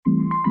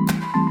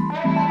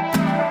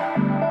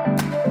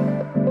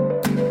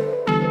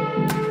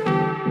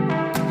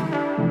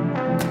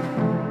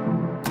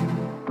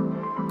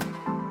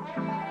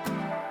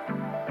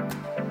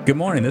Good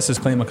morning. This is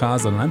Clay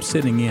McCauslin, and I'm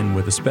sitting in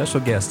with a special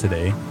guest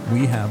today.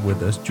 We have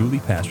with us Julie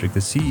Pastrick,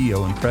 the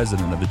CEO and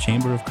president of the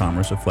Chamber of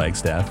Commerce of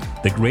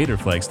Flagstaff, the Greater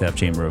Flagstaff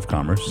Chamber of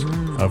Commerce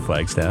of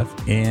Flagstaff,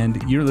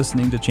 and you're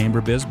listening to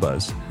Chamber Biz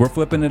Buzz. We're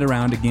flipping it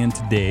around again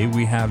today.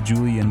 We have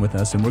Julie in with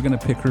us, and we're going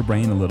to pick her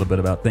brain a little bit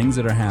about things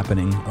that are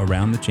happening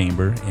around the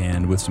Chamber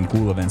and with some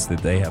cool events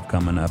that they have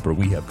coming up, or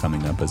we have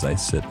coming up as I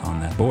sit on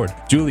that board.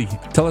 Julie,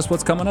 tell us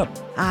what's coming up.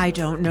 I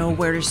don't know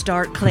where to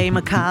start, Clay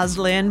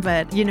McCauslin,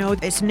 but,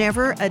 it's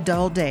never a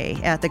dull day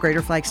at the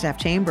Greater Flagstaff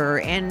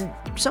Chamber. And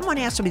someone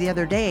asked me the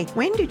other day,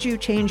 when did you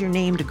change your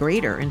name to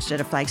Greater instead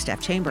of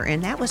Flagstaff Chamber?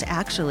 And that was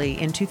actually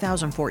in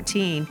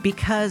 2014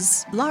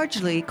 because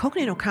largely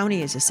Coconino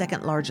County is the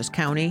second largest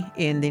county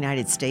in the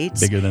United States.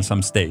 Bigger than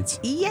some states.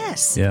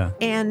 Yes. Yeah.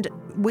 And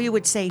we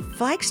would say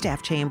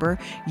Flagstaff Chamber,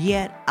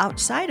 yet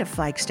outside of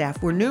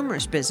Flagstaff were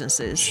numerous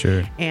businesses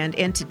and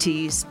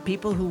entities,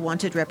 people who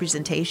wanted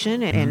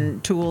representation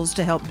and tools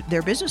to help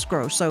their business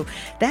grow. So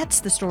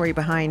that's the story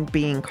behind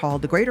being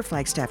called the Greater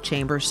Flagstaff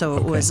Chamber. So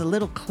it was a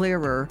little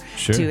clearer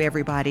to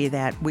everybody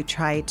that we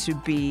try to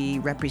be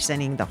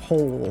representing the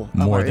whole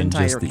of our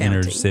entire just the county.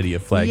 Inner city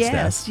of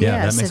Flagstaff.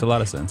 That makes a lot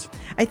of sense.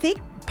 I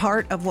think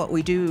part of what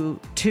we do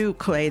too,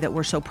 Clay, that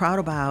we're so proud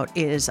about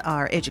is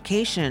our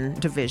education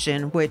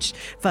division, which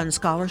funds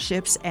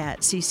scholarships at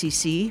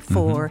CCC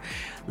for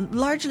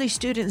largely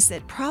students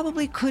that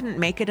probably couldn't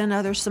make it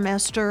another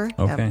semester.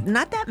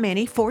 Not that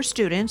many, 4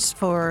 students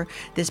for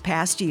this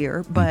past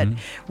year, but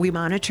we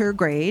monitor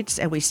grades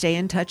and we stay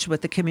in touch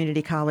with the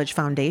Community College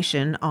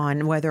Foundation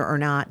on whether or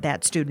not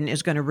that student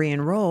is going to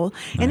re-enroll.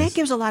 And that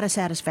gives a lot of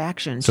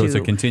satisfaction. So it's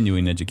a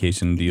continuing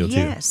education deal too?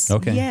 Yes.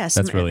 Okay. Yes.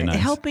 That's really nice.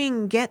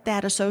 Helping get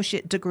that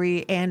associate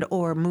degree and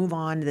or move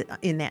on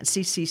in that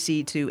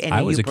CCC to NAU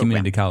I was a program.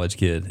 community college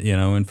kid,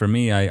 and for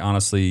me, I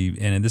honestly,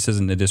 and this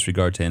isn't a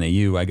disregard to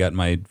NAU, I got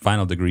my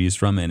final degrees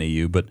from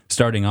NAU, but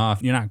starting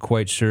off, you're not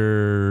quite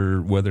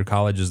sure whether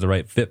college is the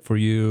right fit for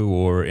you,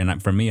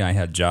 for me, I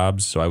had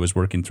jobs, so I was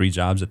working 3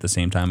 jobs at the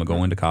same time of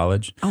going to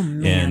college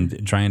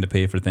and trying to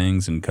pay for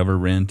things and cover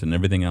rent and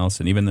everything else,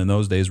 and even in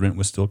those days, rent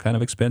was still kind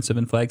of expensive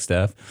in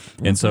Flagstaff,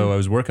 and so I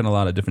was working a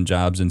lot of different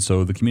jobs, and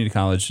so the community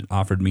college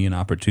offered me an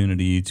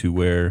opportunity to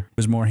where it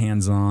was more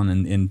hands-on,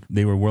 and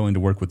they were willing to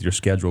work with your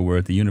schedule, where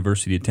at the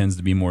university it tends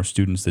to be more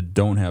students that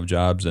don't have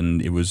jobs,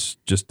 and it was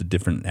just a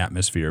different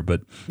atmosphere,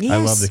 but I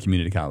love the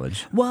community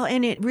college. Well,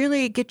 and it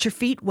really gets your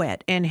feet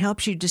wet and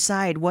helps you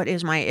decide what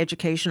is my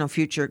educational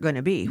future going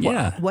to be.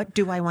 What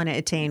do I want to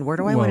attain? Where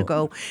do I want to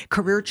go?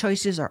 Career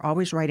choices are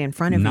always right in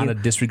front of you. Not a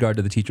disregard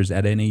to the teachers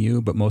at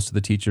NAU, but most of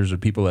the teachers are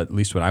people, at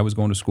least when I was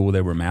going to school,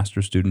 they were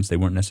master's students. They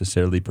weren't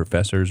necessarily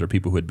professors or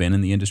people who had been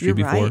in the industry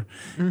before.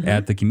 Right.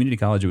 At the community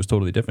college, it was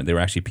totally different. They were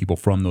actually people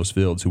from those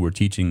fields who were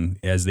teaching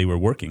as they were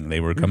working. They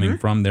were coming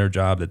from their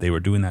job, that they were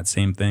doing that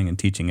same thing and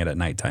teaching it at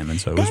nighttime. And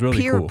so it was really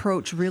cool. That peer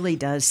approach really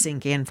does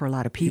sink in for a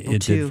lot of people,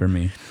 It did for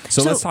me.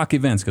 So let's talk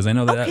events, because I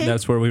know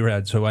that's where we were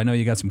at. So I know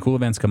you got some cool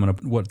events coming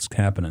up. What's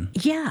happening?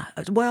 Yeah.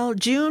 Well,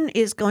 June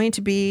is going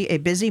to be a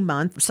busy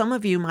month. Some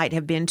of you might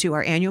have been to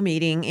our annual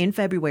meeting in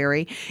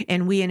February,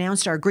 and we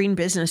announced our Green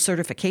Business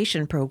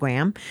Certification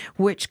Program,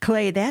 which,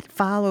 Clay, that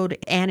followed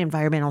an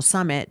environmental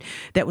summit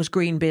that was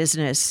green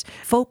business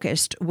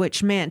focused,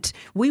 which meant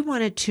we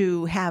wanted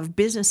to have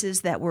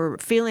businesses that were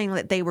feeling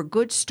that they were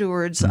good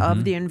stewards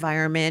of the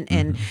environment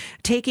and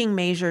taking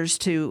measures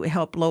to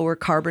help lower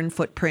carbon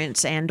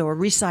footprints and or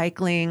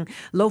recycling,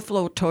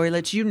 low-flow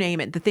toilets, you name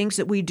it, the things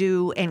that we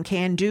do and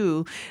can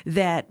do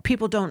that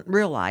people don't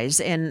realize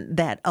and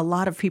that a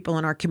lot of people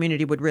in our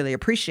community would really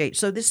appreciate.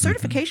 So this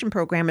certification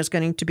program is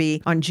going to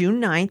be on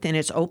June 9th, and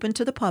it's open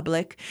to the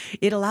public.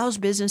 It allows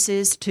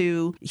businesses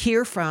to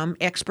hear from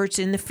experts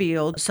in the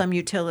field, some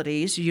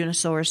utilities,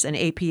 Unisource and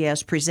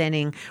APS,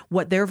 presenting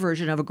what their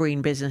version of a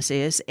green business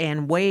is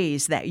and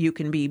ways that you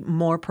can be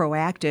more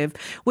proactive,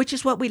 which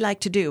is what we like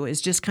to do,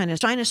 is just kind of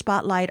shine a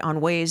spotlight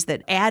on ways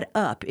that add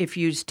up. If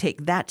you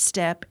take that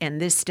step and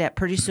this step,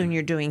 pretty soon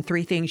you're doing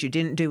 3 things you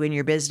didn't do in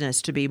your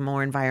business to be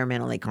more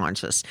environmentally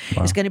conscious.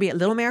 Wow. It's going to be at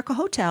Little America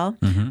Hotel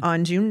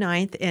on June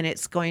 9th, and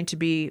it's going to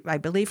be, I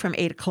believe, from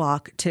 8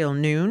 o'clock till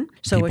noon.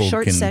 So people a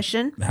short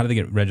session. How do they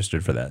get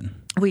registered for that?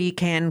 We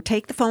can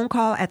take the phone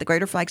call at the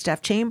Greater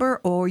Flagstaff Chamber,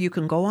 or you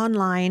can go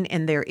online,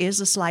 and there is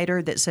a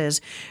slider that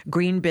says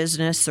Green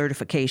Business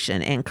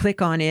Certification, and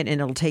click on it, and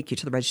it'll take you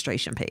to the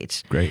registration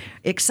page. Great.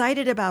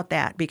 Excited about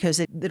that because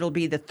it'll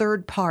be the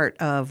third part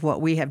of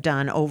what we have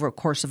done over the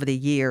course of the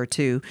year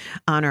to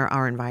honor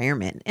our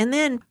environment. And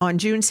then on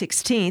June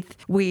 16th,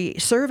 we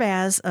serve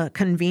as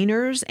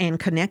conveners and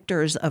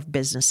connectors of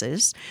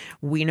businesses.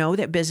 We know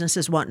that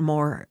businesses want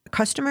more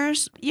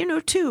customers. You know,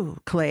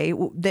 too, Clay,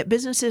 that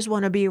businesses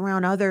want to be around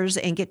around others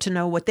and get to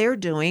know what they're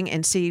doing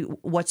and see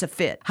what's a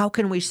fit. How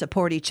can we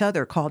support each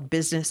other, called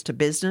business to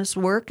business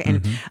work?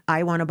 And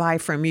I want to buy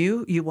from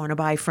you, you want to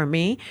buy from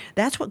me.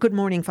 That's what Good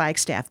Morning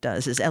Flagstaff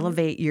does, is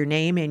elevate your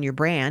name and your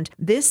brand.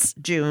 This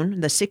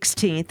June, the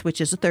 16th,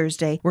 which is a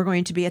Thursday, we're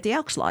going to be at the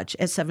Elks Lodge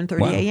at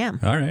 7:30 a.m.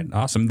 All right,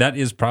 awesome. That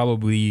is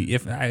probably,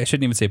 if I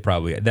shouldn't even say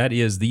probably, that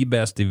is the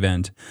best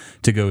event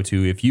to go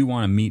to if you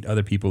want to meet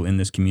other people in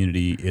this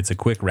community. It's a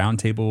quick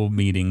roundtable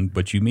meeting,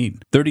 but you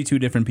meet 32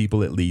 different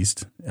people at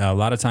least. A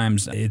lot of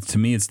times, to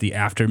me, it's the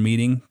after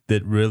meeting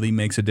that really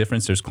makes a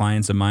difference. There's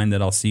clients of mine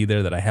that I'll see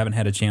there that I haven't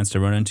had a chance to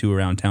run into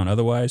around town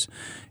otherwise,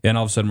 and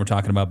all of a sudden we're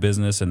talking about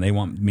business, and they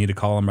want me to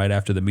call them right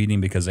after the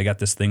meeting because they got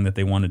this thing that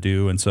they want to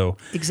do, and so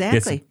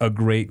exactly, it's a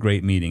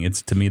great meeting.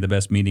 It's, to me, the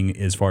best meeting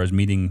as far as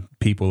meeting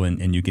people,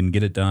 and you can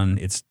get it done.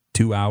 It's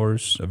 2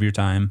 hours of your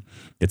time.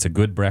 It's a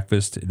good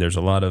breakfast. There's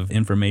a lot of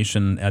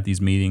information at these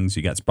meetings.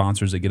 You got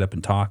sponsors that get up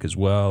and talk as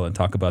well and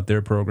talk about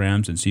their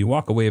programs. And so you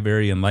walk away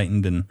very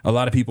enlightened. And a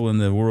lot of people in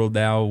the world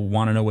now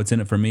want to know what's in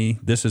it for me.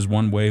 This is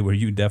one way where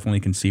you definitely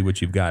can see what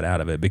you've got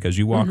out of it, because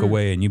you walk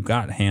away and you've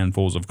got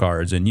handfuls of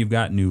cards and you've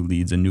got new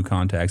leads and new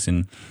contacts,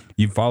 and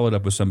you followed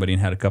up with somebody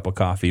and had a cup of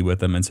coffee with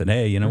them and said,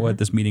 hey, you know what,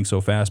 this meeting's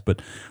so fast,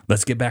 but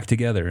let's get back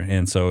together.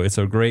 And so it's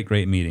a great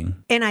meeting.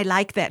 And I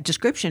like that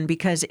description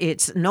because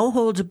it's no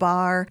holds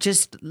bar.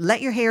 Just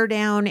let your hair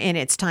down, and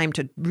it's time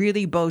to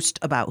really boast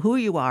about who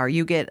you are.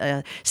 You get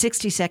a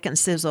 60-second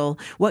sizzle,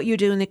 what you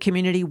do in the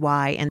community,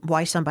 why, and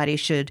why somebody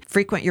should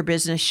frequent your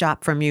business,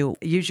 shop from you,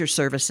 use your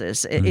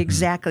services.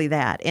 Exactly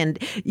that. And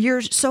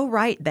you're so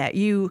right that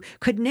you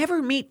could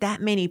never meet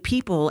that many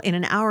people in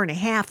an hour and a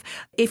half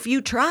if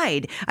you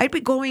tried. I'd be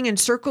going in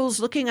circles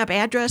looking up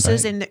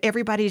addresses, and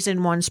everybody's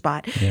in one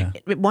spot.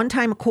 One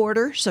time a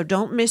quarter, so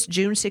don't miss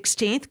June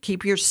 16th.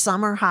 Keep your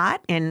summer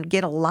hot and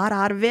get a lot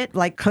out of it.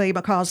 Like Clay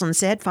McCauslin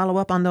said, follow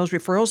up on those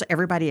referrals.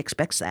 Everybody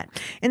expects that.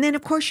 And then,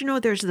 of course,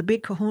 there's the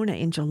big kahuna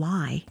in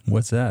July.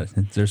 What's that?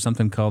 Is there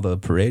something called a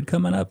parade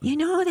coming up?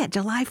 That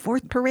July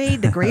 4th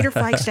parade, the Greater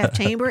Flagstaff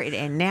Chamber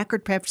and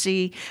NACRD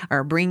Pepsi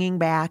are bringing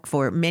back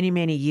for many,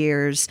 many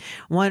years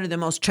one of the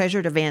most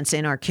treasured events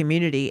in our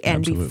community.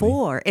 And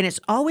and it's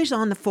always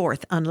on the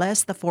 4th,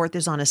 unless the 4th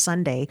is on a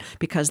Sunday,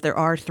 because there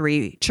are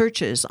 3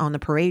 churches on the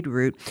parade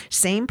route.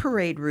 Same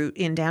parade route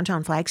in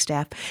downtown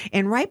Flagstaff.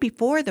 And right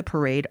before the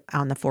parade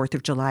on the 4th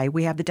of July,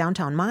 we have the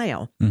Downtown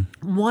Mile.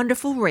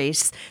 Wonderful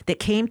race that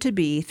came to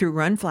be through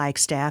Run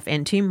Flagstaff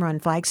and Team Run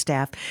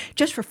Flagstaff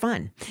just for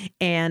fun.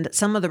 And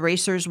some of the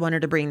racers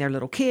wanted to bring their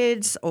little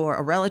kids, or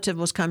a relative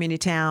was coming to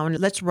town.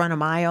 Let's run a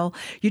mile.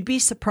 You'd be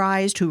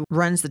surprised who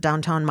runs the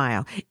Downtown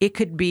Mile. It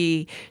could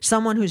be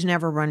someone who's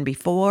never run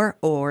before,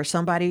 or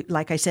somebody,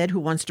 like I said, who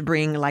wants to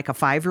bring like a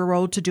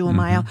 5-year-old to do a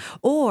mile,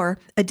 or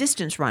a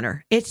distance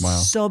runner. It's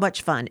so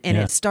much fun. And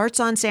it starts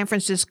on San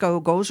Francisco,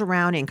 goes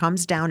around and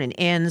comes down and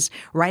ends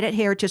right at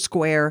Heritage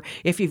Square.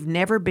 If you've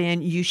never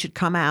been, you should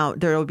come out.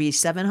 There will be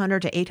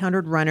 700 to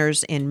 800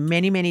 runners in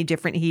many, many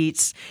different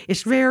heats.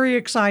 It's very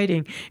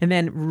exciting. And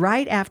then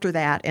right after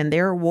that, and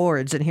their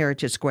awards in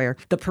Heritage Square,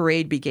 the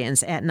parade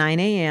begins at 9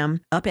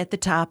 a.m. up at the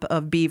top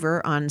of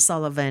Beaver on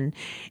Sullivan.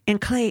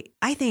 And Clay,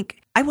 I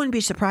think I wouldn't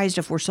be surprised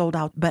if we're sold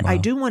out, but I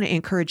do want to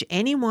encourage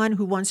anyone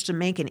who wants to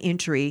make an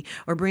entry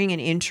or bring an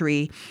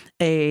entry,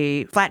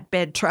 a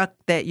flatbed truck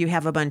that you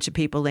have a bunch of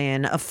people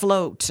in, a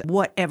float,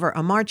 whatever,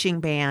 a marching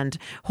band,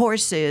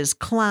 horses,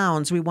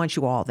 clowns. We want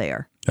you all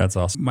there. That's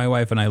awesome. My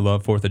wife and I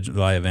love 4th of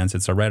July events.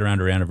 It's right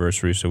around our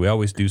anniversary, so we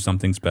always do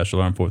something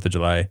special on 4th of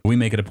July. We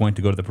make it a point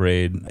to go to the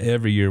parade.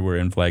 Every year we're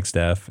in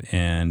Flagstaff,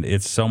 and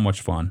it's so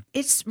much fun.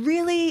 It's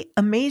really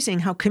amazing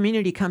how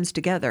community comes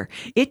together.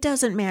 It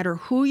doesn't matter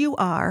who you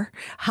are,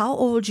 how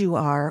old you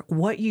are,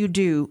 what you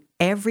do.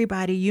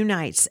 Everybody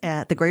unites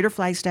at the Greater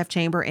Flagstaff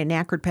Chamber and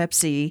NACRD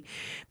Pepsi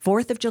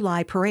 4th of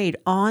July parade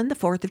on the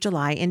 4th of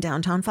July in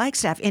downtown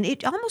Flagstaff. And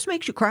it almost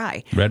makes you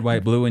cry. Red,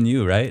 white, blue, and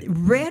you, right?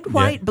 Red,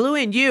 white, blue,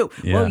 and you.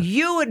 Yeah. Well,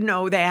 you would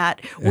know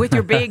that with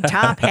your big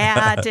top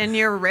hat and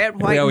your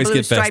red, white, and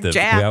blue striped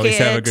jacket. We always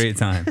have a great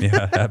time.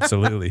 Yeah,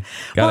 absolutely.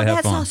 Gotta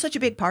have fun. That's such a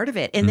big part of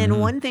it. And then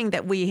one thing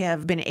that we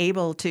have been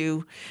able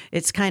to,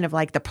 it's kind of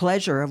like the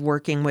pleasure of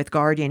working with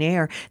Guardian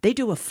Air. They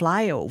do a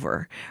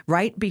flyover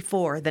right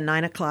before the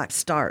 9 o'clock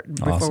start,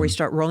 before we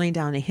start rolling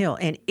down the hill.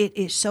 And it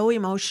is so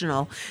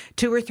emotional.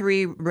 2 or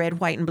 3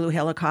 red, white, and blue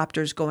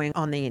helicopters going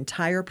on the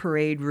entire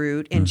parade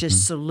route and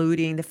just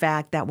saluting the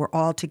fact that we're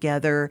all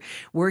together.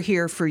 We're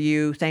here for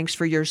you. Thanks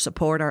for your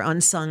support. Our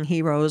unsung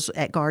heroes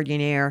at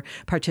Guardian Air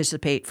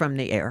participate from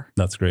the air.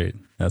 That's great.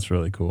 That's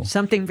really cool.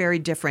 Something very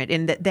different.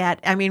 And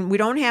I mean, we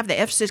don't have the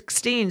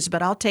F-16s,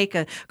 but I'll take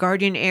a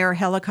Guardian Air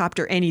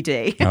helicopter any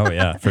day. Oh,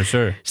 yeah, for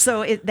sure.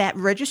 So that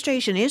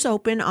registration is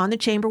open on the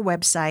Chamber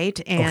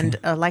website. And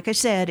like I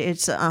said,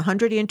 it's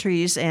 100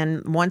 entries.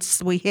 And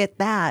once we hit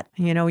that,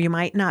 you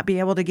might not be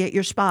able to get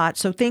your spot.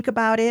 So think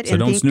about it. So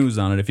don't snooze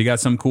on it. If you got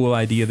some cool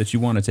idea that you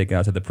want to take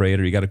out to the parade,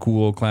 or you got a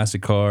cool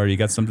classic car, you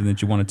got something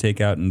that you want to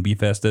take out and be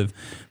festive,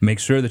 make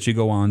sure that you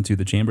go on to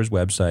the Chamber's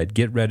website,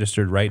 get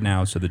registered right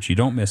now so that you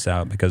don't miss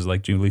out. because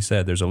like Julie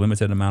said, there's a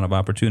limited amount of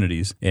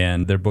opportunities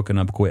and they're booking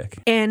up quick.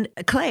 And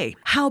Clay,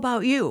 how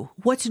about you?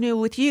 What's new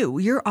with you?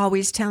 You're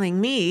always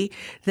telling me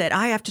that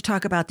I have to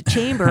talk about the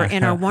Chamber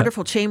and our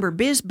wonderful Chamber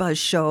Biz Buzz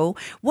show.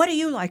 What do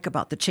you like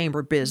about the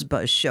Chamber Biz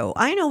Buzz show?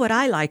 I know what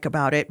I like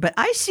about it, but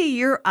I see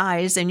your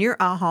eyes and your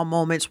aha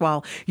moments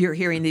while you're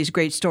hearing these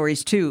great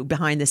stories too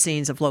behind the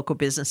scenes of local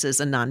businesses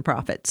and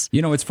nonprofits.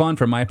 You know, it's fun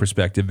from my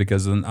perspective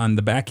because on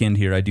the back end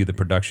here, I do the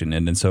production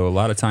end. And so a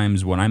lot of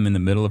times when I'm in the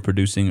middle of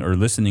producing or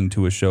listening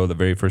to a show the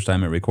very first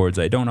time it records,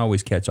 I don't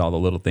always catch all the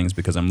little things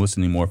because I'm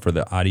listening more for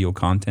the audio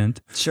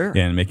content. Sure.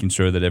 And making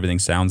sure that everything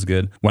sounds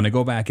good. When I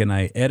go back and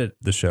I edit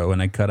the show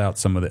and I cut out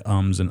some of the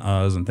ums and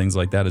uhs and things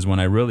like that is when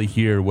I really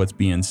hear what's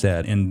being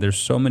said. And there's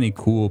so many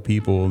cool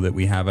people that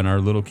we have in our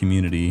little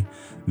community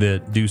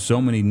that do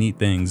so many neat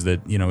things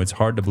that, you know, it's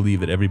hard to believe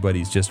that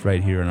everybody's just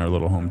right here in our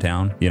little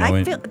hometown. You know,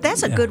 I feel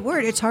that's a good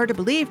word. It's hard to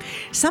believe.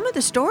 Some of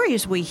the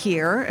stories we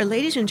hear,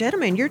 ladies and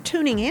gentlemen, you're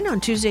tuning in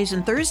on Tuesdays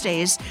and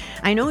Thursdays.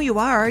 I know you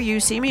are. You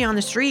see me on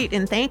the street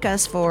and thank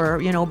us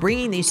for, you know,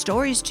 bringing these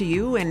stories to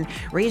you and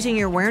raising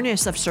your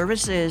awareness of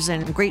services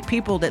and great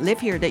people that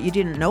live here that you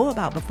didn't know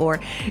about before.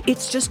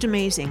 It's just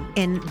amazing.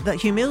 And the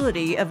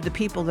humility of the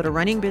people that are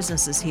running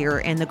businesses here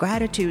and the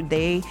gratitude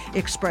they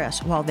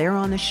express while they're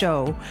on the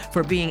show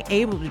for being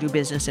able to do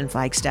business in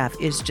Flagstaff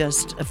is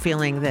just a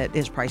feeling that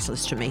is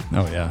priceless to me.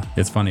 Oh, yeah.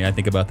 It's funny. I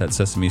think about that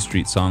Sesame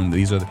Street song,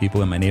 These Are the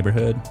People in My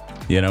Neighborhood,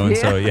 you know, and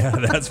so, yeah,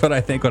 that's what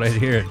I think when I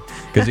hear it.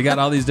 Because you got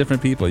all these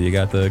different people. You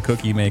got the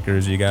cookie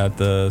makers, you got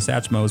the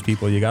Satchmo's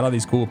people, you got all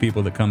these cool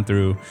people that come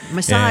through.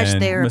 Massage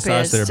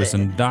therapists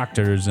and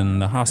doctors and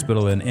the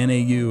hospital and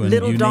NAU and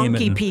little you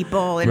donkey name it.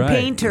 people and right.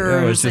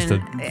 painters. Oh, it's just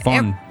and a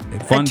fun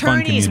attorneys.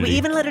 community. We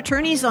even let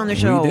attorneys on the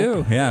show. We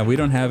do. Yeah, we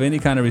don't have any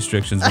kind of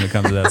restrictions when it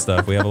comes to that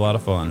stuff. We have a lot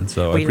of fun.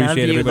 So we I appreciate love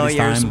you, everybody's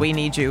lawyers. time. We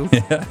need you.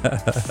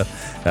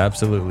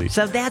 Absolutely.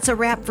 So that's a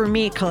wrap for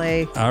me,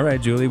 Clay. All right,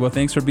 Julie. Well,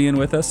 thanks for being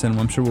with us, and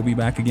I'm sure we'll be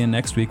back again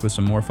next week with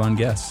some more fun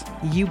guests.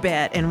 You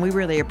bet. And we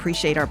really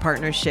appreciate our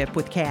partnership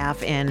with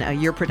CAF,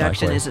 and your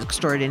production Likewise. is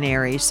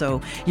extraordinary.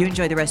 So you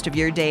enjoy the rest of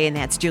your day. And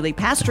that's Julie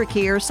Pastrick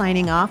here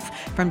signing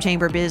off from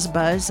Chamber Biz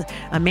Buzz,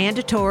 a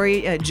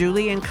mandatory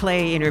Julie and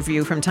Clay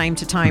interview from time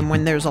to time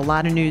when there's a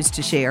lot of news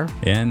to share.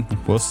 And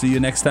we'll see you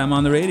next time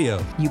on the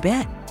radio. You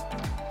bet.